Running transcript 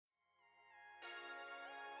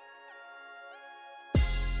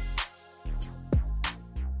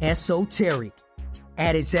esoteric.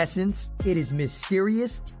 At its essence, it is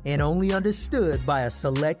mysterious and only understood by a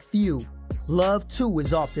select few. Love, too,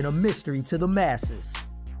 is often a mystery to the masses.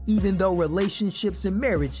 Even though relationships and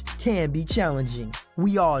marriage can be challenging,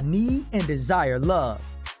 we all need and desire love.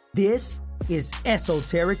 This is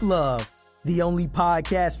Esoteric Love, the only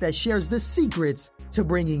podcast that shares the secrets to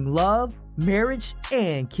bringing love, marriage,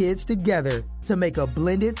 and kids together to make a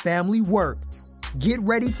blended family work. Get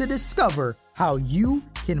ready to discover how you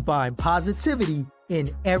can find positivity in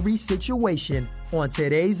every situation on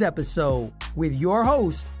today's episode with your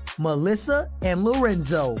host, Melissa and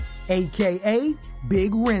Lorenzo, aka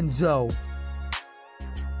Big Renzo.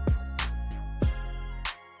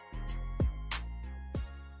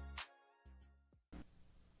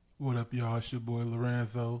 What up, y'all? It's your boy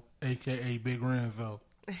Lorenzo, aka Big Renzo.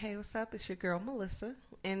 Hey, what's up? It's your girl Melissa,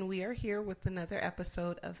 and we are here with another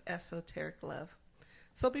episode of Esoteric Love.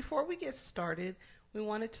 So before we get started, we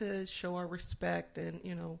wanted to show our respect and,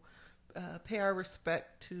 pay our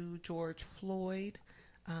respect to George Floyd,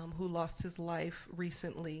 who lost his life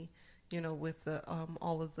recently, with the,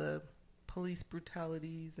 all of the police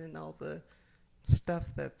brutalities and all the stuff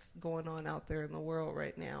that's going on out there in the world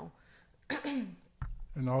right now.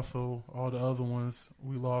 And also all the other ones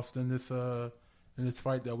we lost in this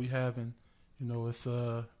fight that we having. It's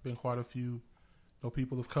been quite a few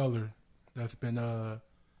people of color that's been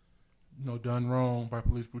done wrong by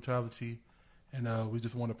police brutality, and we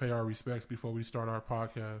just want to pay our respects before we start our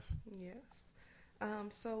podcast. Yes.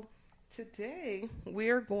 So today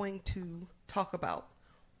we're going to talk about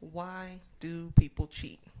why do people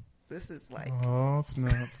cheat. This is like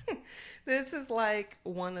snap. This is like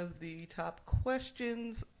one of the top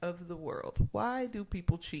questions of the world. Why do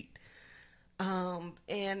people cheat? And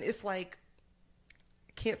it's like,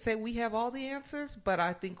 can't say we have all the answers, but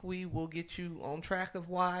I think we will get you on track of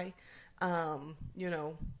why.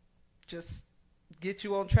 Just get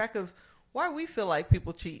you on track of why we feel like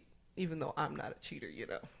people cheat, even though I'm not a cheater.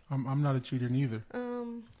 I'm not a cheater neither.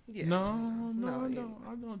 Yeah. No,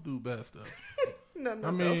 I don't do bad stuff. No.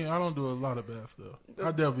 I don't do a lot of bad stuff.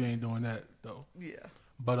 I definitely ain't doing that though. Yeah.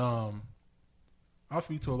 But I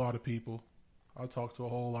speak to a lot of people. I talk to a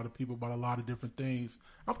whole lot of people about a lot of different things.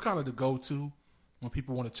 I'm kind of the go-to when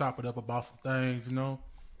people want to chop it up about some things,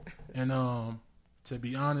 And to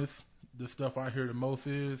be honest, the stuff I hear the most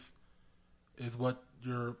is what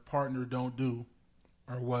your partner don't do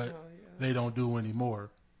or what they don't do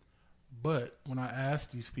anymore. But when I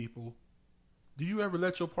ask these people, do you ever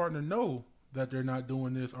let your partner know that they're not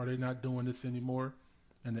doing this or they're not doing this anymore?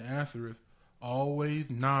 And the answer is always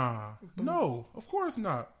nah. No, of course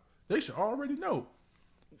not. They should already know.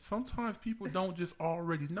 Sometimes people don't just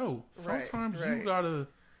already know. Sometimes you gotta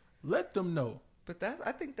let them know. But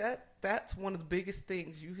I think that's one of the biggest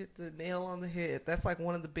things. You hit the nail on the head. That's like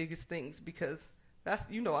one of the biggest things, because that's,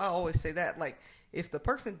 I always say that, like, if the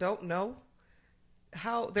person don't know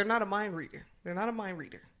how, they're not a mind reader. They're not a mind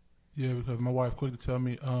reader. Yeah, because my wife quick to tell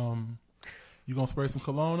me, you gonna spray some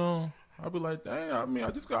cologne on? I'll be like, dang,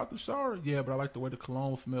 I just got out the shower. Yeah, but I like the way the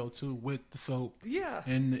cologne smell too, with the soap. Yeah.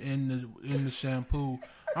 And the shampoo.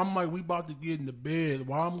 I'm like, we about to get in the bed.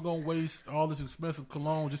 Why I'm gonna waste all this expensive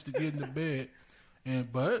cologne just to get in the bed?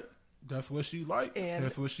 But that's what she like. And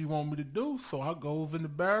that's what she want me to do. So I goes in the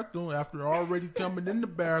bathroom after already coming in the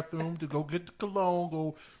bathroom to go get the cologne,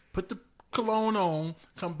 go put the cologne on,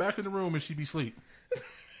 come back in the room, and she be asleep.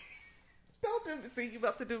 Don't do me. See, you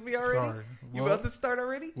about to do me already? Sorry. You about to start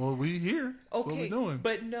already? Well, we here. That's okay, what we doing.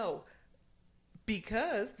 But no.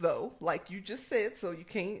 Because, though, like you just said, so you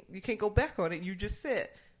can't go back on it. You just said,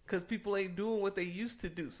 because people ain't doing what they used to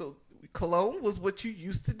do. So cologne was what you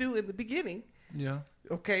used to do in the beginning. Yeah.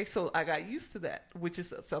 Okay, so I got used to that, which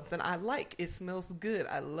is something I like. It smells good.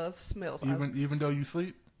 I love smells. Even though you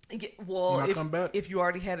sleep? Yeah, well, when I come back? If you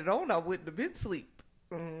already had it on, I wouldn't have been asleep.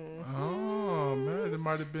 Mm-hmm. Oh, man, it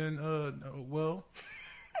might have been, well,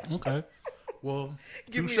 okay. Well,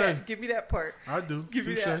 give me that part. I do. Give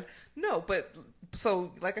me that. No, but,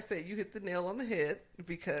 so, like I said, you hit the nail on the head,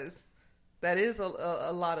 because that is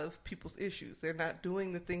a lot of people's issues. They're not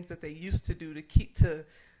doing the things that they used to do to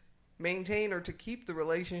maintain or to keep the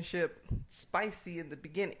relationship spicy in the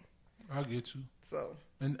beginning. I get you. So,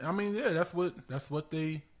 and I mean, yeah, that's what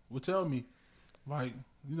they would tell me. Like,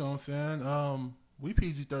 you know what I'm saying? We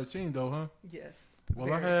PG-13 though, huh? Yes. Well,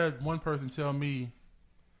 very. I had one person tell me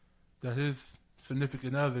that his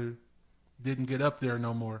significant other didn't get up there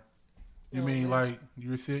no more. You mean like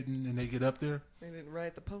you're sitting and they get up there? They didn't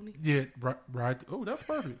ride the pony? Yeah, ride. Oh, that's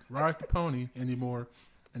perfect. Ride the pony anymore.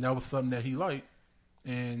 And that was something that he liked.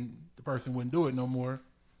 And the person wouldn't do it no more.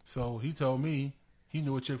 So he told me he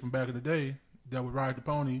knew a chick from back in the day that would ride the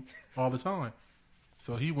pony all the time.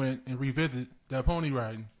 So he went and revisited that pony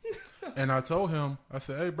riding. And I told him, I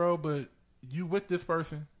said, hey, bro, but you with this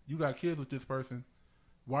person. You got kids with this person.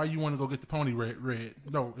 Why you want to go get the pony red?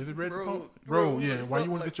 No, is it red? Road, yeah. Why you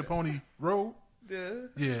want to get your pony road? Yeah.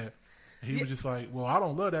 Yeah. He was just like, well, I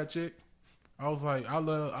don't love that chick. I was like, I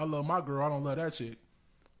love my girl. I don't love that chick.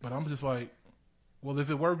 But I'm just like, well, is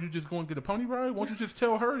it worth you just going to get a pony ride? Why don't you just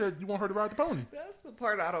tell her that you want her to ride the pony? That's the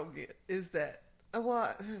part I don't get is that, well,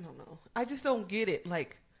 I don't know. I just don't get it.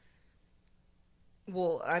 Like,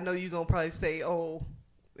 well, I know you're going to probably say, oh,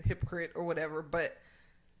 hypocrite or whatever, but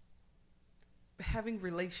having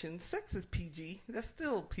relations, sex is PG. That's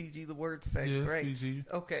still PG, the word sex, yeah, right? PG.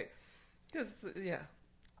 Okay. Because, yeah,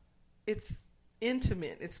 it's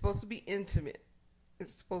intimate. It's supposed to be intimate.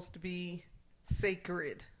 It's supposed to be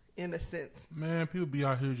sacred in a sense. Man, people be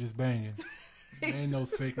out here just banging. Ain't no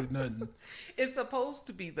sacred nothing. It's supposed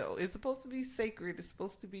to be, though. It's supposed to be sacred. It's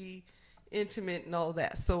supposed to be intimate and all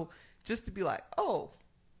that. So just to be like, oh,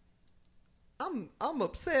 I'm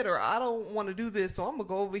upset or I don't want to do this, so I'm going to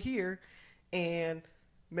go over here and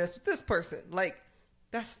mess with this person. Like,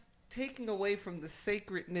 that's taking away from the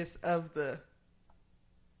sacredness of the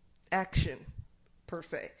action, per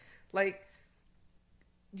se. Like,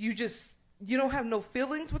 you don't have no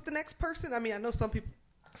feelings with the next person. I mean, I know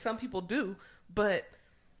some people do, but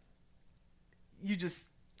you just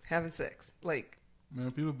having sex. Like,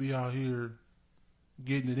 man, people be out here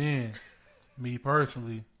getting it in. Me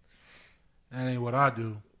personally, that ain't what I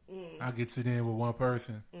do. I get it in with one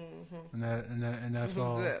person, and that's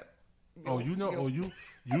all. That? You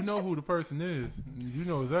know who the person is. You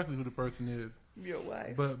know exactly who the person is. Your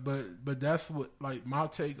wife. But that's what, like, my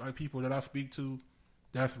take, like, people that I speak to,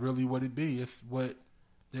 that's really what it be. It's what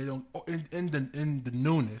they don't in the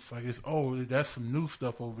newness. Like, it's that's some new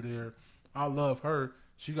stuff over there. I love her.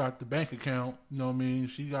 She got the bank account. You know what I mean?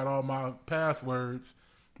 She got all my passwords.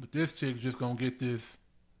 But this chick just gonna get this.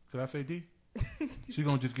 Could I say D? She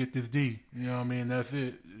gonna just get this D. You know what I mean? That's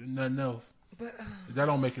it. Nothing else. But that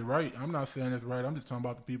don't make it right. I'm not saying it's right. I'm just talking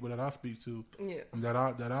about the people that I speak to. Yeah. That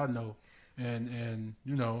I know. And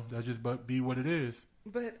you know, that just be what it is.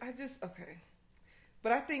 But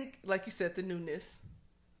But I think, like you said, the newness.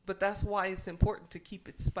 But that's why it's important to keep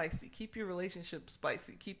it spicy. Keep your relationship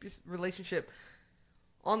spicy. Keep your relationship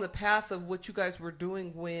on the path of what you guys were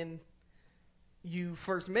doing when you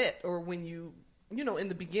first met, or when you know, in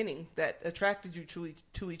the beginning, that attracted you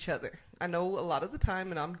to each other. I know a lot of the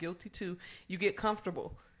time, and I'm guilty too, you get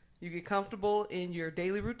comfortable. You get comfortable in your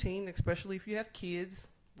daily routine, especially if you have kids,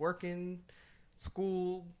 working,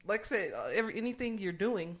 school. Like I said, anything you're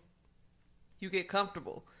doing, you get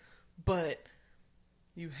comfortable. But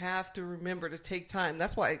you have to remember to take time.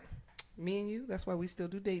 That's why me and you, that's why we still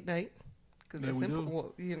do date night. Because that's simple.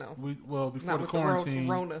 Well, you know. Before the quarantine.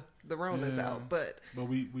 The Rona's out. But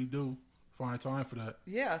we do find time for that.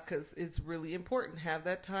 Yeah, because it's really important. Have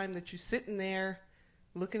that time that you're sitting there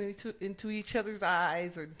looking into each other's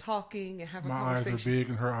eyes or talking and having a conversation. My eyes are big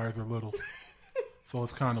and her eyes are little. So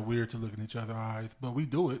it's kind of weird to look in each other's eyes. But we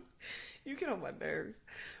do it. You get on my nerves.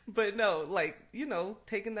 But no, like, you know,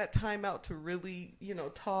 taking that time out to really, you know,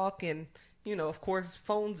 talk. And, you know, of course,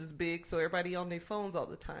 phones is big. So everybody on their phones all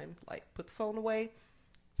the time. Like, put the phone away,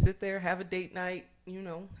 sit there, have a date night, you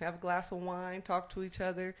know, have a glass of wine, talk to each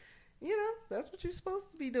other. You know, that's what you're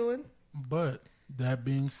supposed to be doing. But that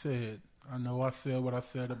being said, I know I said what I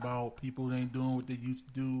said about people ain't doing what they used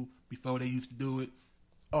to do before they used to do it.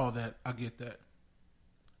 All that, I get that.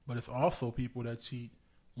 But it's also people that cheat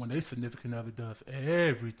when their significant other does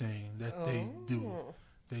everything that they do.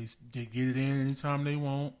 They get it in anytime they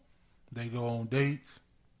want. They go on dates.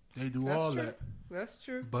 They do all that. That's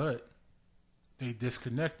true. But they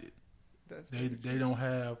disconnected. They don't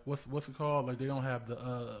have what's it called? Like, they don't have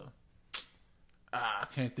the I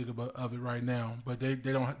can't think of it right now. But they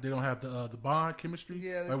don't have the bond chemistry.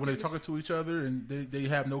 Yeah. Like when they're talking to each other and they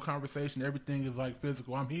have no conversation. Everything is like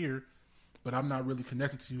physical. I'm here, but I'm not really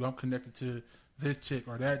connected to you. I'm connected to this chick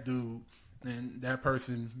or that dude, and that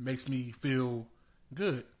person makes me feel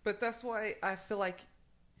good. But that's why I feel like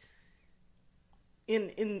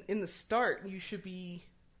in the start you should be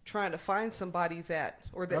trying to find somebody that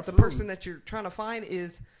the person that you're trying to find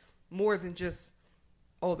is more than just,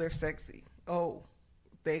 oh, they're sexy, oh,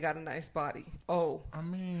 they got a nice body, oh. I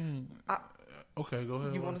mean, okay, go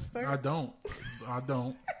ahead. You want to start? I don't.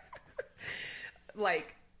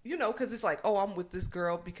 Like, you know, because it's like, oh, I'm with this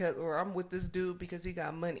girl or I'm with this dude because he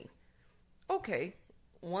got money. Okay,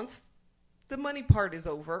 once the money part is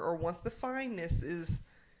over, or once the fineness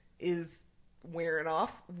is wearing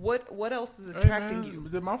off. What else is attracting you?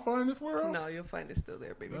 Did my finest wear off? No, your fineness still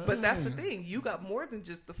there, baby. But that's the thing. You got more than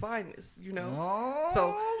just the fineness, you know. Oh,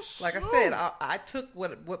 so, like I said, I took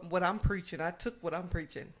what I'm preaching. I took what I'm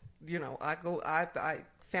preaching. You know, I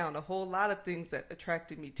found a whole lot of things that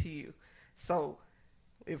attracted me to you. So,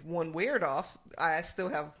 if one weared off, I still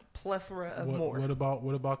have plethora of more.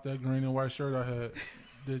 What about that green and white shirt I had?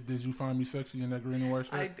 Did you find me sexy in that green and white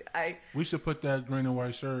shirt? We should put that green and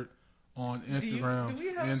white shirt on Instagram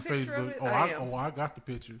and Facebook. I got the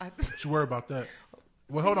picture. Don't you worry about that.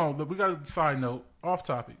 Well, hold on. We got a side note. Off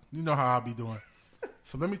topic. You know how I be doing.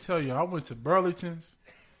 So let me tell you, I went to Burlington's.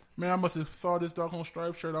 Man, I must have saw this doggone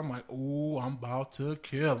striped shirt. I'm like, ooh, I'm about to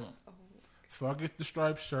kill him. So I get the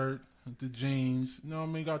striped shirt, the jeans. You know what I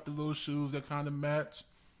mean? Got the little shoes that kind of match.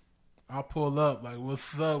 I pull up like,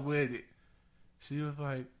 what's up with it? She was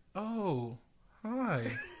like, oh,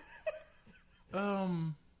 hi. I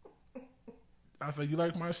said, you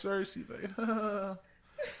like my shirt? She's like, I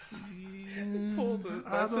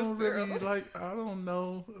don't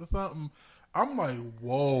know, something. I'm like,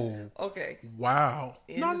 whoa. Okay. Wow.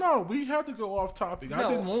 No, we had to go off topic. I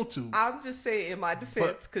didn't want to. I'm just saying in my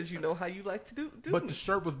defense, because you know how you like to do But the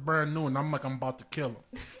shirt was brand new, and I'm like, I'm about to kill him.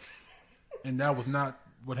 And that was not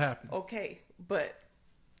what happened. Okay, but,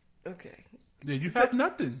 okay. Yeah, you have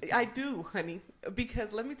nothing. I do, honey,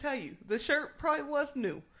 because let me tell you, the shirt probably was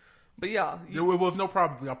new. But y'all, there was no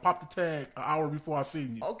problem. I popped the tag an hour before I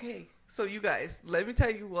seen you. Okay, so you guys, let me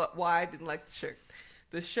tell you why I didn't like the shirt.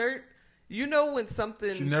 The shirt, you know when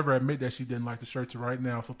something... She never admit that she didn't like the shirt to right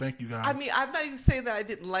now, so thank you guys. I mean, I'm not even saying that I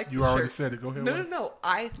didn't like the shirt. You already said it. Go ahead. No.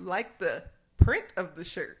 I liked the print of the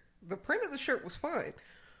shirt. The print of the shirt was fine.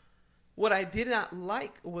 What I did not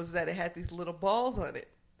like was that it had these little balls on it.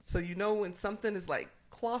 So you know when something is like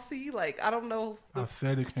clothy, like I don't know. I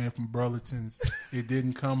said it came from Burlington's. It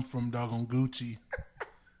didn't come from doggone Gucci.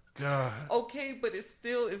 God. Okay, but it's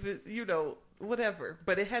still, if it, you know, whatever.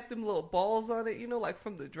 But it had them little balls on it, you know, like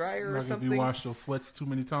from the dryer or something. If you wash your sweats too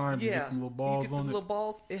many times, you get them little balls on it. Little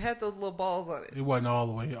balls. It had those little balls on it. It wasn't all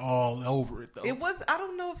the way all over it though. It was. I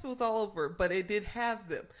don't know if it was all over, but it did have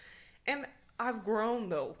them. And I've grown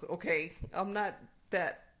though. Okay, I'm not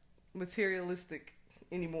that materialistic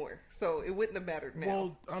anymore, so it wouldn't have mattered now.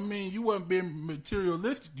 Well, I mean, you wasn't being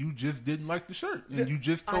materialistic. You just didn't like the shirt, and you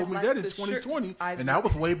just told me that in 2020, and that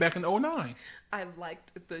was way back in 2009. I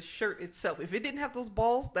liked the shirt itself. If it didn't have those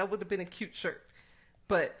balls, that would have been a cute shirt.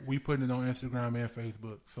 But we putting it on Instagram and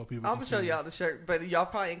Facebook so people. I'm gonna show y'all the shirt, but y'all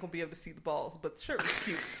probably ain't gonna be able to see the balls. But the shirt was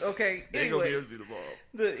cute. Okay, they ain't gonna be able to see the balls.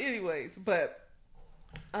 Anyways, but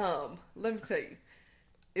let me tell you.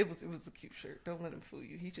 It was a cute shirt. Don't let him fool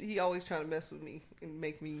you. He always trying to mess with me and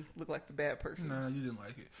make me look like the bad person. Nah, you didn't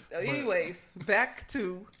like it. Anyways, back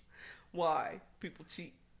to why people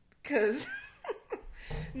cheat. Because,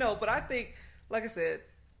 no, but I think, like I said,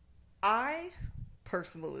 I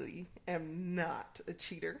personally am not a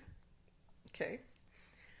cheater. Okay?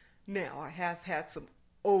 Now, I have had some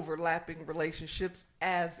overlapping relationships,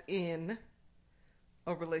 as in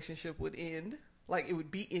a relationship would end. Like it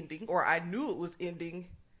would be ending, or I knew it was ending,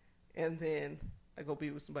 and then I go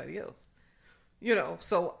be with somebody else. You know,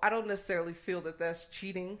 so I don't necessarily feel that that's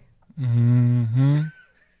cheating. Mm-hmm.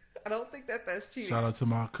 I don't think that that's cheating. Shout out to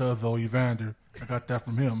my cousin Evander. I got that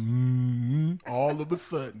from him. Mm-hmm. All of a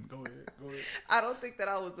sudden. Go ahead. I don't think that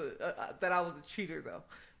I was a cheater though,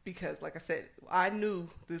 because like I said, I knew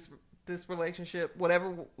this relationship,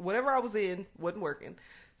 whatever I was in, wasn't working.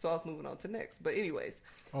 So I was moving on to next. But anyways.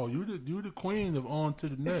 Oh, you the queen of on to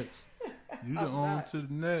the next. You the on to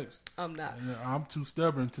the next. I'm not. And I'm too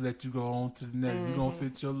stubborn to let you go on to the next. Mm-hmm. You're going to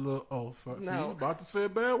fit your little... Oh, sorry. No. See, you about to say a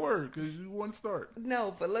bad word because you want to start.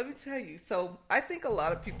 No, but let me tell you. So I think a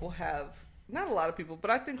lot of people have... Not a lot of people, but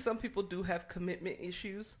I think some people do have commitment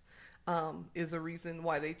issues is a reason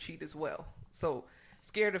why they cheat as well. So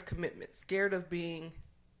scared of commitment. Scared of being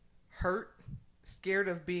hurt. Scared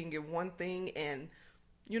of being in one thing and...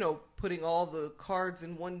 you know, putting all the cards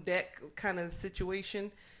in one deck kind of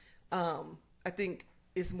situation. I think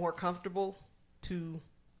it's more comfortable to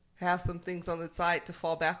have some things on the side to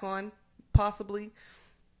fall back on, possibly.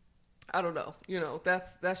 I don't know. You know,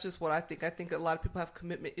 that's just what I think. I think a lot of people have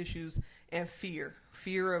commitment issues and fear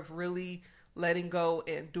of really letting go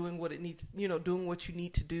and doing what it needs, you know, doing what you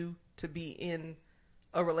need to do to be in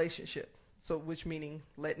a relationship. So, which meaning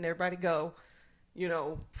letting everybody go. You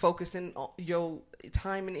know, focusing your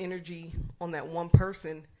time and energy on that one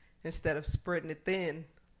person instead of spreading it thin,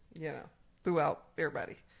 you know, throughout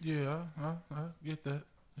everybody. Yeah, I get that,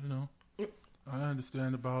 you know. I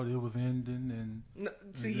understand about it was ending and. No,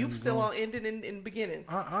 see, and you then still going- on ending in beginning.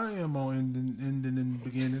 I am on ending in the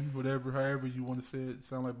beginning, however you want to say it.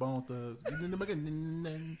 Sound like Bone Thugs. In the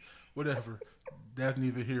beginning, whatever. That's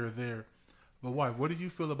neither here or there. But wife, what do you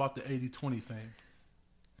feel about the 80-20 thing?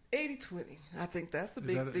 80-20. I think that's a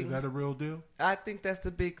big thing. Is that a real deal? I think that's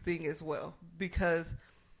a big thing as well, because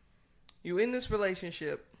you in this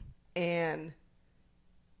relationship and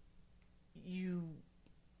you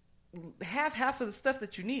have half of the stuff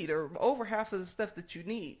that you need, or over half of the stuff that you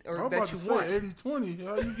need, or I'm that about you to want. say 80-20.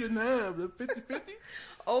 How you getting half? 50-50?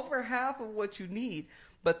 Over half of what you need,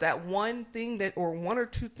 but that one thing that, or one or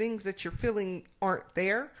two things that you're feeling aren't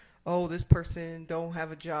there. Oh, this person don't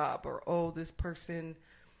have a job, or oh, this person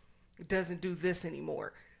doesn't do this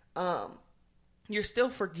anymore. You're still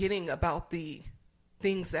forgetting about the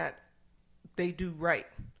things that they do right,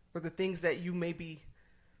 or the things that you may be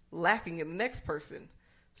lacking in the next person.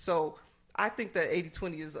 So I think that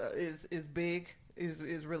 80-20 is big,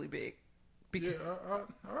 is really big. Yeah,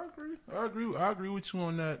 I agree with you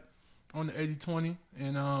on that, on the 80-20.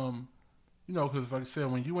 And you know, because like I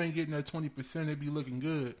said, when you ain't getting that 20%, it be looking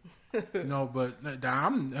good. You know, but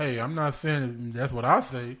I'm not saying that's what I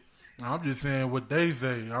say. I'm just saying what they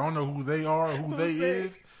say. I don't know who they are or who they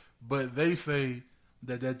is, but they say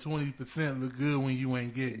that 20% look good when you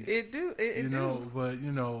ain't getting it. It do. It you know, but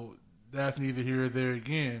you know, that's neither here or there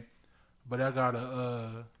again. But I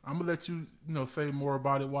gotta, I'm gonna let you, say more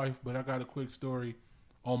about it, wife. But I got a quick story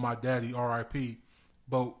on my daddy, R.I.P.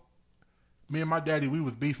 But me and my daddy, we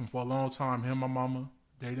was beefing for a long time. Him and my mama,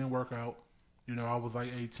 they didn't work out. I was like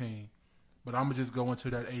 18. But I'm gonna just go into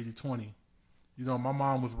that 80-20. My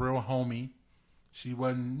mom was real homey. She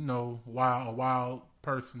wasn't, a wild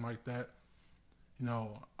person like that.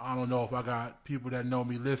 I don't know if I got people that know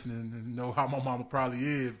me listening and know how my mama probably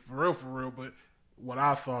is, for real, but what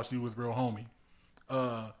I saw, she was real homey.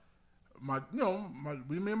 Me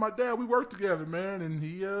and my dad, we worked together, man, and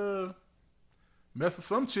he messed with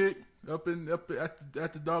some chick up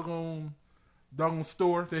at the doggone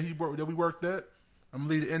store that we worked at. I'm gonna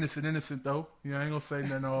leave the innocent though. I ain't gonna say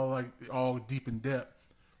nothing all deep in depth.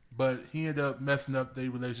 But he ended up messing up their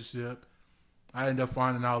relationship. I ended up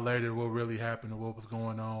finding out later what really happened or what was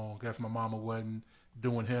going on. Guess my mama wasn't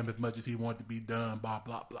doing him as much as he wanted to be done, blah,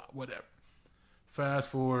 blah, blah, whatever. Fast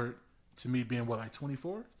forward to me being,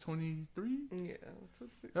 24? 23? Yeah.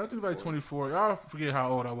 I think like 24. I forget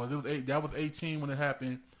how old I was. That was 18 when it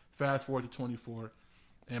happened. Fast forward to 24.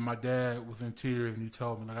 And my dad was in tears and he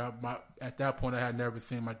told me, at that point I had never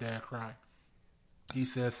seen my dad cry. He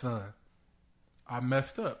said, son, I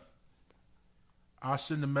messed up. I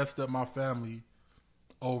shouldn't have messed up my family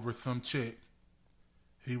over some chick.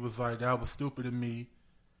 He was like, that was stupid of me.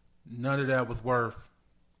 None of that was worth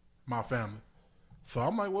my family. So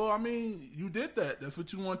I'm like, well, I mean, you did that. That's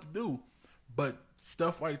what you want to do. But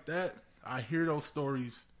stuff like that, I hear those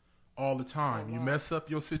stories all the time. You mess up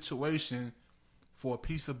your situation for a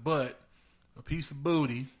piece of butt, a piece of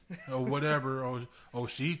booty, or whatever, or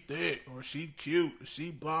she thick, or she cute, or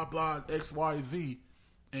she blah, blah, X, Y, Z.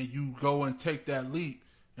 And you go and take that leap,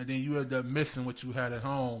 and then you end up missing what you had at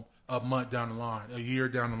home a month down the line, a year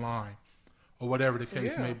down the line, or whatever the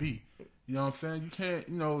case may be. You know what I'm saying? You can't,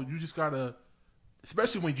 you just got to,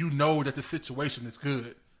 especially when you know that the situation is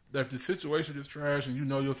good. That if the situation is trash and you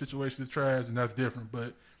know your situation is trash, then that's different.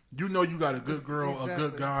 But you got a good girl, a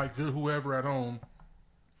good guy, good whoever at home,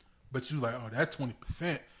 but you like, oh, that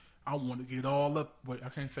 20%. I want to get all up. Wait, I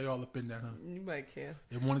can't say all up in that, huh? You might can.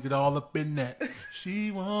 They want to get all up in that.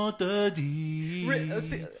 She want the D.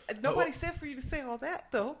 Nobody said for you to say all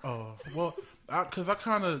that, though. Oh, well, because I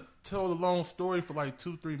kind of told a long story for like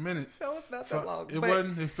 2-3 minutes. So it's not that long. It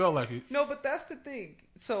wasn't. It felt like it. No, but that's the thing.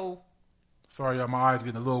 So. Sorry, y'all, my eyes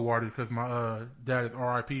getting a little watery because my dad is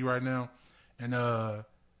R.I.P. right now. And,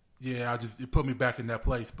 it put me back in that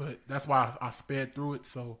place. But that's why I sped through it,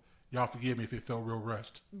 so y'all forgive me if it felt real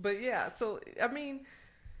rushed. But yeah, so, I mean,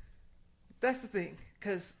 that's the thing.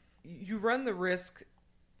 Because you run the risk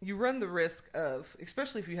of,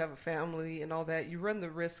 especially if you have a family and all that, you run the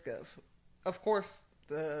risk of course,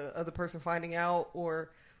 the other person finding out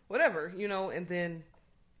or whatever, and then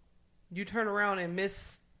you turn around and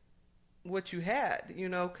miss what you had,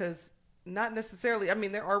 because not necessarily, I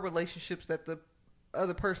mean, there are relationships that the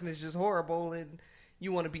other person is just horrible and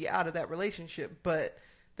you want to be out of that relationship, but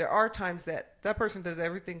there are times that person does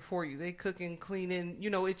everything for you. They cooking, cleaning,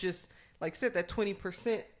 it just, like I said, that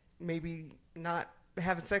 20% maybe not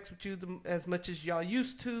having sex with you as much as y'all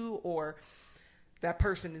used to, or that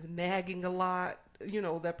person is nagging a lot.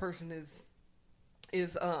 That person is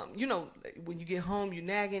when you get home, you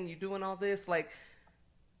nagging, you doing all this. Like,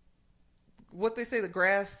 what they say, the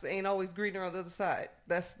grass ain't always greener on the other side.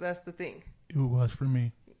 That's the thing. It was for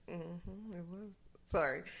me. Mm-hmm, it was.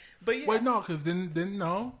 Sorry, but yeah. Wait, no, because then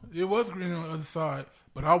no, it was green on the other side,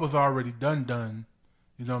 but I was already done.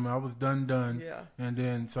 You know what I mean? I was done. Yeah. And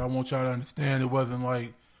then, so I want y'all to understand, it wasn't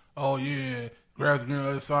like, oh yeah, grass is green on the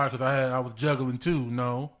other side because I was juggling too.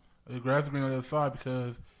 No, the grass is green on the other side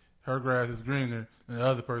because her grass is greener than the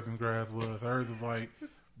other person's grass was. Hers was like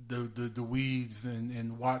the weeds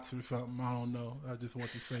and Watts or something. I don't know. I just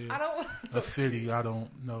want to say a city. I don't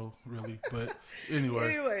know really, but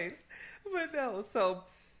anyway. Anyways, but no. So,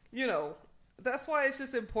 you know, that's why it's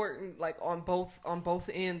just important, like on both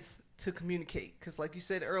ends, to communicate. Because, like you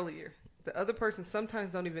said earlier, the other person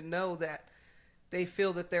sometimes don't even know that they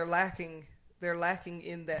feel that they're lacking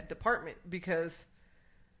in that department, because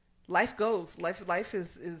life goes. Life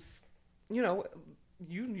is you know.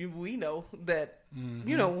 We know that,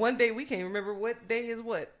 you know, one day we can't remember what day is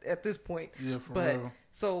what at this point. Yeah, for but real.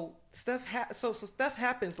 So stuff stuff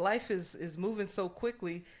happens. Life is moving so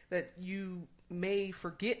quickly that you may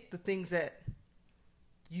forget the things that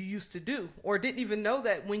you used to do, or didn't even know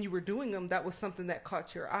that when you were doing them, that was something that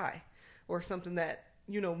caught your eye, or something that,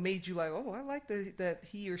 you know, made you like, oh, I like that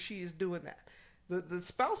he or she is doing that. The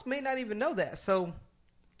spouse may not even know that, so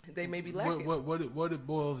they may be lacking. What it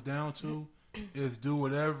boils down to is do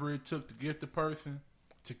whatever it took to get the person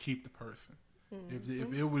to keep the person.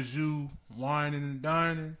 Mm-hmm. If it was you whining and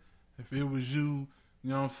dining, if it was you, you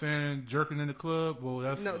know what I'm saying, jerking in the club, well,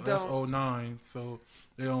 that's 09, so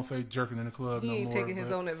they don't say jerking in the club no more. He ain't taking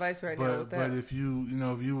his own advice right now with that. But if you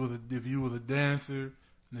was a dancer,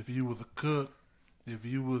 and if you was a cook, if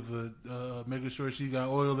you was making sure she got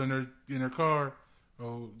oil in her car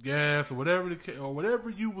or gas or whatever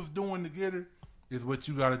you was doing to get her, is what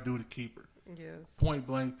you got to do to keep her. Yes. Point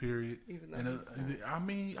blank. Period. Even though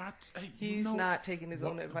he's not taking his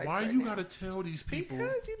own advice. Why right you now. Gotta tell these people?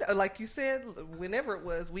 Because, you know, like you said, whenever it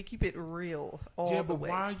was, we keep it real all the way. Yeah, but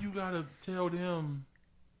why you gotta tell them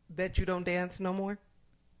that you don't dance no more?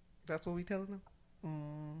 That's what we telling them.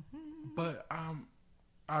 Mm-hmm. But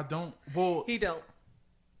I don't. Well, he don't.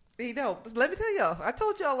 Let me tell y'all. I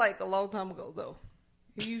told y'all like a long time ago though.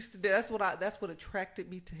 He used to. That's what attracted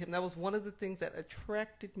me to him. That was one of the things that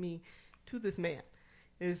attracted me to this man,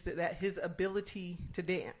 is that his ability to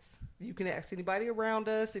dance. You can ask anybody around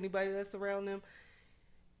us, anybody that's around them.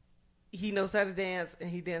 He knows how to dance,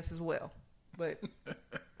 and he dances well. But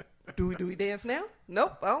do we dance now?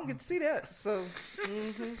 Nope, I don't get to see that. So,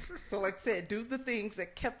 so like I said, do the things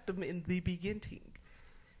that kept him in the beginning.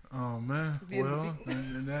 Oh man, well,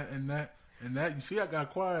 and that you see, I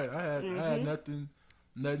got quiet. I had nothing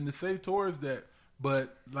to say towards that.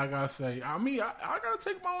 But like I say, I mean, I gotta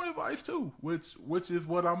take my own advice too, which is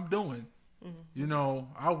what I'm doing. Mm-hmm. You know,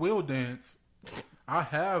 I will dance. I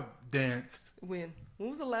have danced. When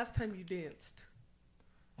was the last time you danced?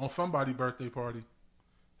 On somebody's birthday party.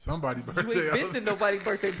 Somebody's birthday. You ain't been to nobody's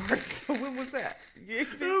birthday party. So when was that? It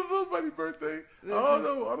was somebody's birthday. Mm-hmm.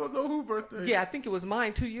 I don't know whose birthday. Yeah, I think it was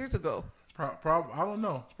mine 2 years ago. I don't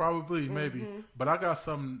know. Probably, maybe. But I got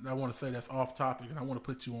something I want to say that's off topic, and I want to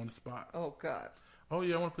put you on the spot. Oh God. Oh,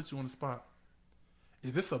 yeah, I want to put you on the spot.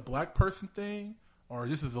 Is this a black person thing, or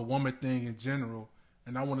this is a woman thing in general?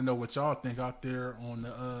 And I want to know what y'all think out there on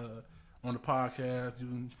the podcast. You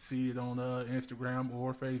can see it on Instagram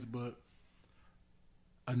or Facebook.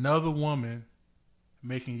 Another woman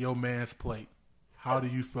making your man's plate. How do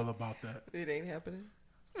you feel about that? It ain't happening.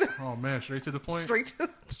 Oh, man, straight to the point?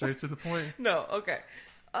 Straight to the point? No, okay.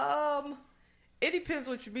 It depends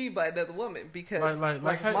what you mean by another woman, because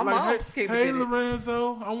my hey, mom's hey,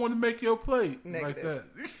 Lorenzo, I want to make your plate. Negative. Like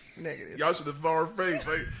that. Negative. Y'all should have saw her face.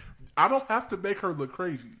 Like, I don't have to make her look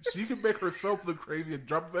crazy. She can make herself look crazy and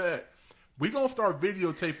drop that. We gonna start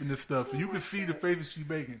videotaping this stuff so you can see the faces she's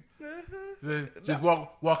making. Just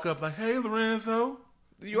walk up like, hey, Lorenzo,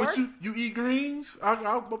 you eat greens?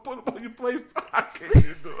 I'll put them on your plate. I can't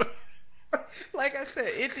even do it. Like I said,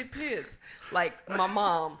 it depends. Like my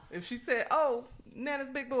mom, if she said, "Oh, Nana's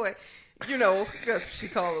big boy," you know, because she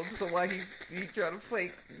called him. So while he trying to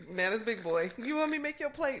plate Nana's big boy, you want me to make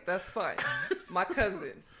your plate? That's fine. My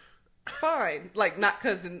cousin, fine. Like not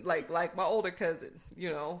cousin, like my older cousin, you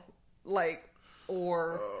know, like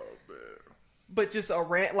or, but just a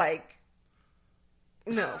rant like.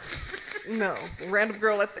 No, random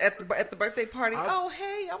girl at the birthday party. Oh,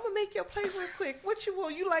 hey, I'm gonna make your plate real quick. What you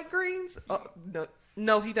want? You like greens? Oh,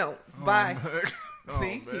 no, he don't. Bye.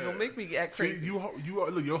 See, he gonna make me act crazy. See, you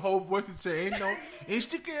look, your whole voice is saying, "Ain't no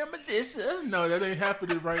Instagram Melissa." No, that ain't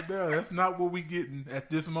happening right now. That's not what we getting at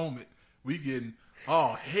this moment. We getting,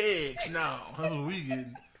 oh heck no, that's what we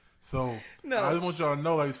getting. So no. I just want y'all to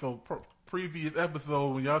know, like, so previous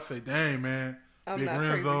episode when y'all say, "Dang man, I'm Big not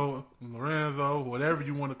Lorenzo, whatever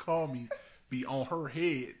you want to call me, be on her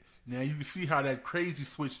head." Now you can see how that crazy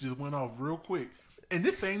switch just went off real quick, and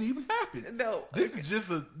this ain't even happened. No, this is just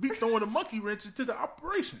me throwing a monkey wrench into the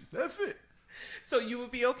operation. That's it. So you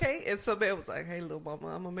would be okay if somebody was like, "Hey, little mama,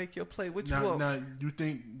 I'm gonna make you a play. What you want?" Now you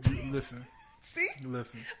think? Listen. See?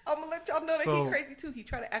 Listen. I'm gonna let y'all know that So, he's crazy too. He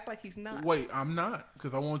try to act like he's not. Wait, I'm not,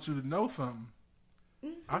 because I want you to know something.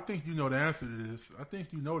 Mm-hmm. I think you know the answer to this. I think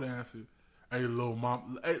you know the answer. Hey, little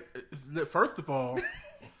mom. Hey, first of all,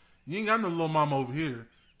 you ain't got no little mama over here.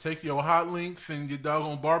 Take your hot links and your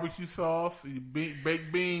doggone barbecue sauce, your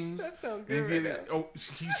baked beans. That sounds good. And Right now. oh,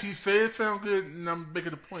 she said it sound good, and I'm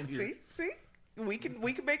making a point here. See, we can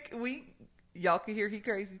make y'all can hear he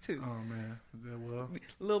crazy too. Oh man, well,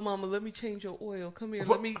 Little mama, let me change your oil. Come here,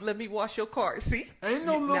 What? let me wash your car. See, Ain't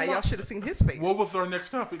no little now y'all mama. should have seen his face. What was our next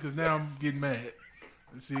topic? Because now I'm getting mad.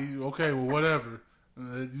 See, okay, well, whatever.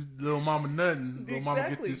 You little mama nothing. Little mama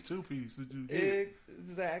get Exactly. this 2-piece that you get.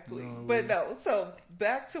 Exactly. No, But no, so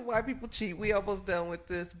back to why people cheat. We almost done with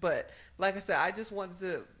this, but like I said, I just wanted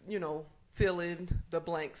to, fill in the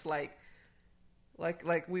blanks like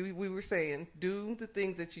we were saying, do the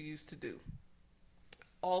things that you used to do.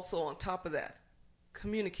 Also on top of that,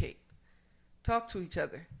 communicate. Talk to each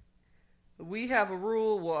other. We have a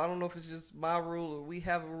rule, well, I don't know if it's just my rule or we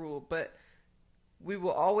have a rule, but we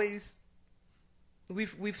will always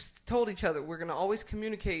we've told each other we're going to always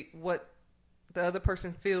communicate what the other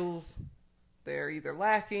person feels they're either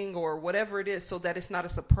lacking or whatever it is, so that it's not a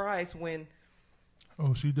surprise when.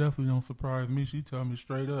 Oh, she definitely don't surprise me. She tell me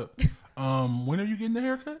straight up. When are you getting the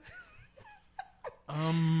haircut?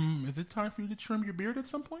 Is it time for you to trim your beard at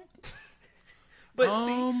some point? But are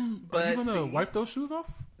you gonna see, wipe those shoes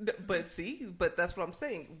off? but that's what I'm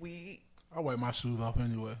saying. I wipe my shoes off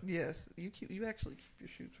anyway. Yes, you actually keep your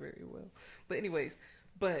shoes very well. But anyways,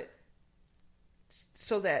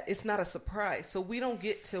 so that it's not a surprise. So we don't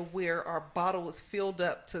get to where our bottle is filled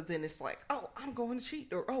up to then it's like, oh, I'm going to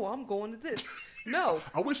cheat, or oh, I'm going to this. No.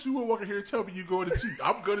 I wish you would walk in here and tell me you're going to cheat.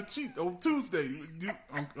 I'm going to cheat on Tuesday.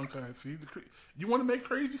 Okay, see, you want to make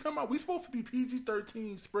crazy come out? We supposed to be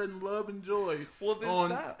PG-13, spreading love and joy Well, then on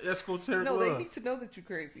stop. Esoteric No, Love. they need to know that you're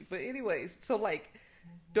crazy. But anyways, so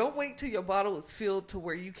don't wait till your bottle is filled to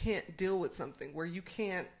where you can't deal with something, where you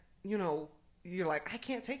can't, you're like, I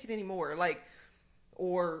can't take it anymore,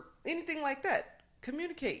 or anything like that.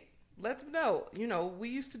 Communicate. Let them know, we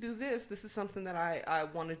used to do this. This is something that I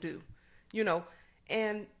want to do,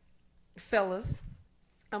 and fellas,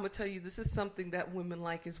 I'm going to tell you, this is something that women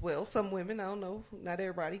like as well. Some women, I don't know, not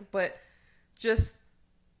everybody, but just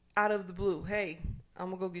out of the blue, hey, I'm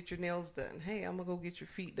going to go get your nails done. Hey, I'm going to go get your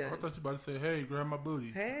feet done. I thought you were about to say, hey, grab my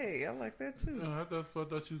booty. Hey, I like that too. That's what I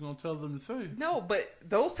thought you was going to tell them to say. No, but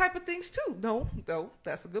those type of things too. No,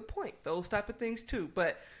 that's a good point. Those type of things too.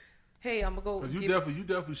 But hey, I'm gonna go. You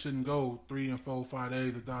definitely shouldn't go 3 and 4, 5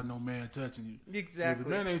 days without no man touching you. Exactly. If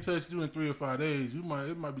the man ain't touched you in 3 or 5 days, it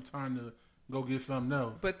might be time to go get something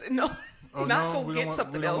else. But no, Oh, not no? go We get don't want-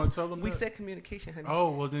 something we don't wanna else. tell them We that? said communication, honey. Oh,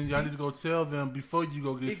 well then y'all need to go tell them before you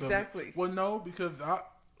go get Exactly. something. Well, no, because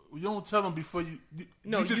you don't tell them before you.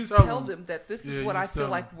 No, just you tell them that this is Yeah, what you I just feel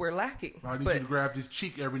tell like them. we're lacking. I need but you to grab this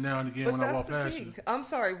cheek every now and again but when I that's walk the past thing. you. I'm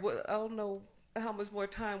sorry. I don't know how much more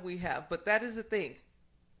time we have, but that is the thing.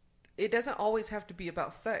 It doesn't always have to be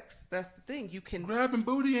about sex. That's the thing. You can. Grabbing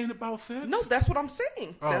booty ain't about sex. No, that's what I'm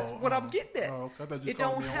saying. That's what I'm getting at. Oh, I thought you It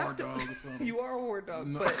called don't me a have horn to. dog or something. You are a war dog,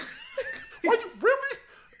 No. but Why you really?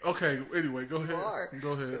 Okay. Anyway, go ahead. you are.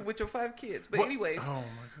 Go ahead. With your 5 kids. But What? anyways, Oh my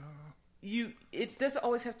god. it doesn't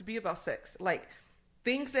always have to be about sex. Like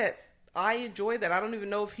things that I enjoy that I don't even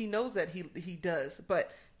know if he knows that he does,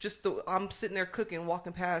 but just I'm sitting there cooking,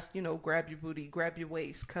 walking past, grab your booty, grab your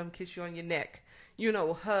waist, come kiss you on your neck,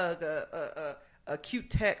 hug, a cute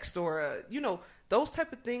text, or those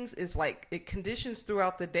type of things is like it conditions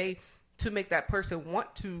throughout the day to make that person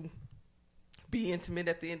want to be intimate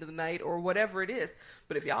at the end of the night or whatever it is.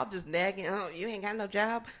 But if y'all just nagging, oh, you ain't got no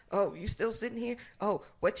job, oh, you still sitting here, oh,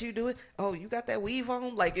 what you doing, oh, you got that weave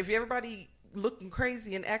on, like if everybody looking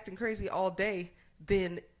crazy and acting crazy all day,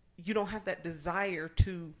 then you don't have that desire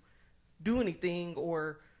to do anything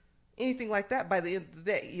or anything like that by the end of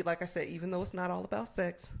the day. Like I said, even though it's not all about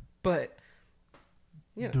sex, but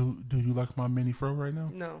Do you like my mini fro right now?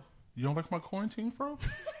 no. You don't like my quarantine fro?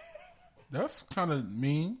 That's kind of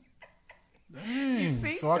mean. Dang. You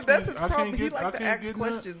see? So That's his problem. He like to ask none-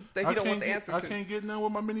 questions that he don't want the answer I to. can't get none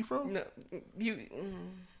with my mini fro? No,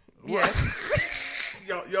 yes.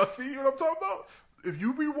 Y'all see what I'm talking about? If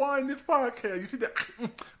you rewind this podcast, you see that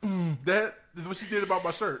that is what she did about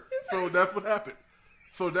my shirt. So that's what happened.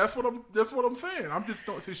 So that's what I'm saying. I'm just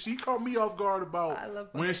don't. So she caught me off guard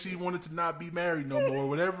about when she wanted to not be married no more,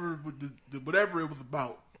 whatever it was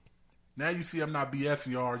about. Now you see, I'm not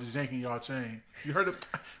BSing y'all, just yanking y'all chain. You heard it?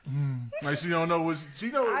 Like she don't know what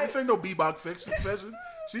she know. This ain't no beatbox session.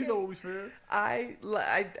 She know what we said. I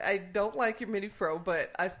don't like your mini fro,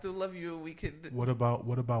 but I still love you. We could. What about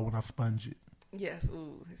when I sponge it? Yes,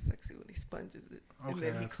 ooh, it's sexy when he sponges it, and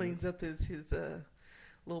then he cleans up his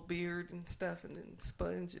little beard and stuff, and then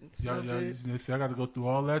sponge and smell good. You see, I got to go through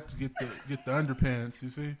all that to get the underpants. You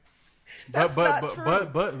see, but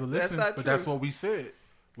listen, that's what we said.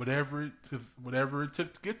 Whatever it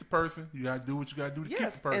took to get the person, you gotta do what you gotta do to keep the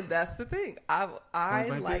person. And that's the thing. I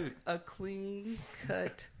like a clean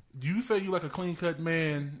cut. Do you say you like a clean cut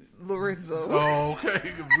man, Lorenzo? Oh,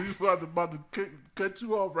 okay. We about to cut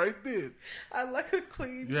you off right there. I like a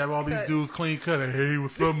clean. You have all these dudes clean cut. Hey,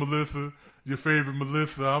 what's up, Melissa? Your favorite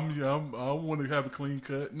Melissa? I want to have a clean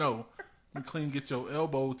cut. No. Clean, get your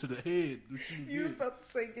elbow to the head. You was about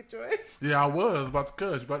to say get your head. Yeah, I was about to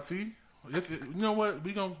cut. But see. You know what?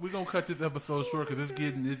 We gonna cut this episode short because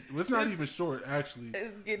it's not even short actually.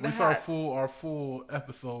 It's getting hot. Our full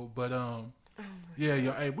episode, but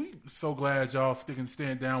hey, we so glad y'all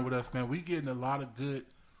stand down with us, man. We getting a lot of good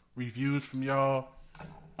reviews from y'all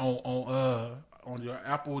on your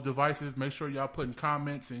Apple devices. Make sure y'all putting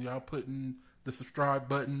comments and y'all putting the subscribe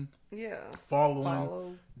button. Yeah,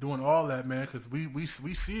 following, doing all that, man, because we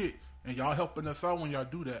see it. And y'all helping us out when y'all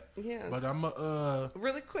do that. Yeah. But I'm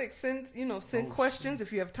really quick. Send questions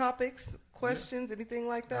if you have topics, questions, anything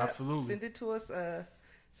like that. Absolutely. Send it to us. All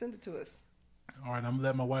right. I'm gonna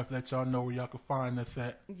let my wife let y'all know where y'all can find us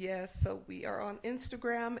at. Yes. So we are on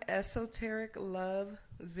Instagram, Esoteric Love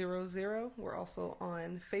 00. We're also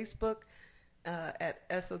on Facebook at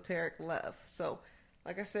Esoteric Love. So.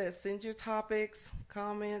 Like I said, send your topics,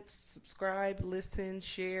 comments, subscribe, listen,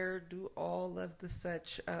 share, do all of the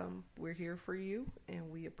such. We're here for you, and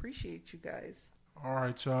we appreciate you guys. All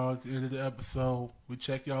right, y'all. It's the end of the episode. We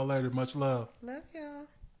check y'all later. Much love. Love y'all.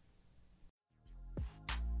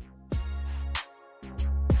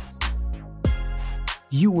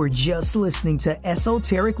 You were just listening to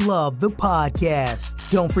Esoteric Love, the podcast.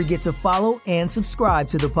 Don't forget to follow and subscribe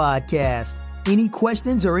to the podcast. Any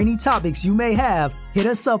questions or any topics you may have, hit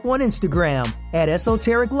us up on Instagram at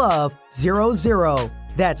Esoteric Love 00.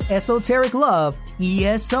 That's Esoteric Love,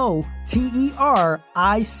 ESOTERIC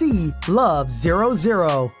Love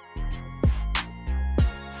 00.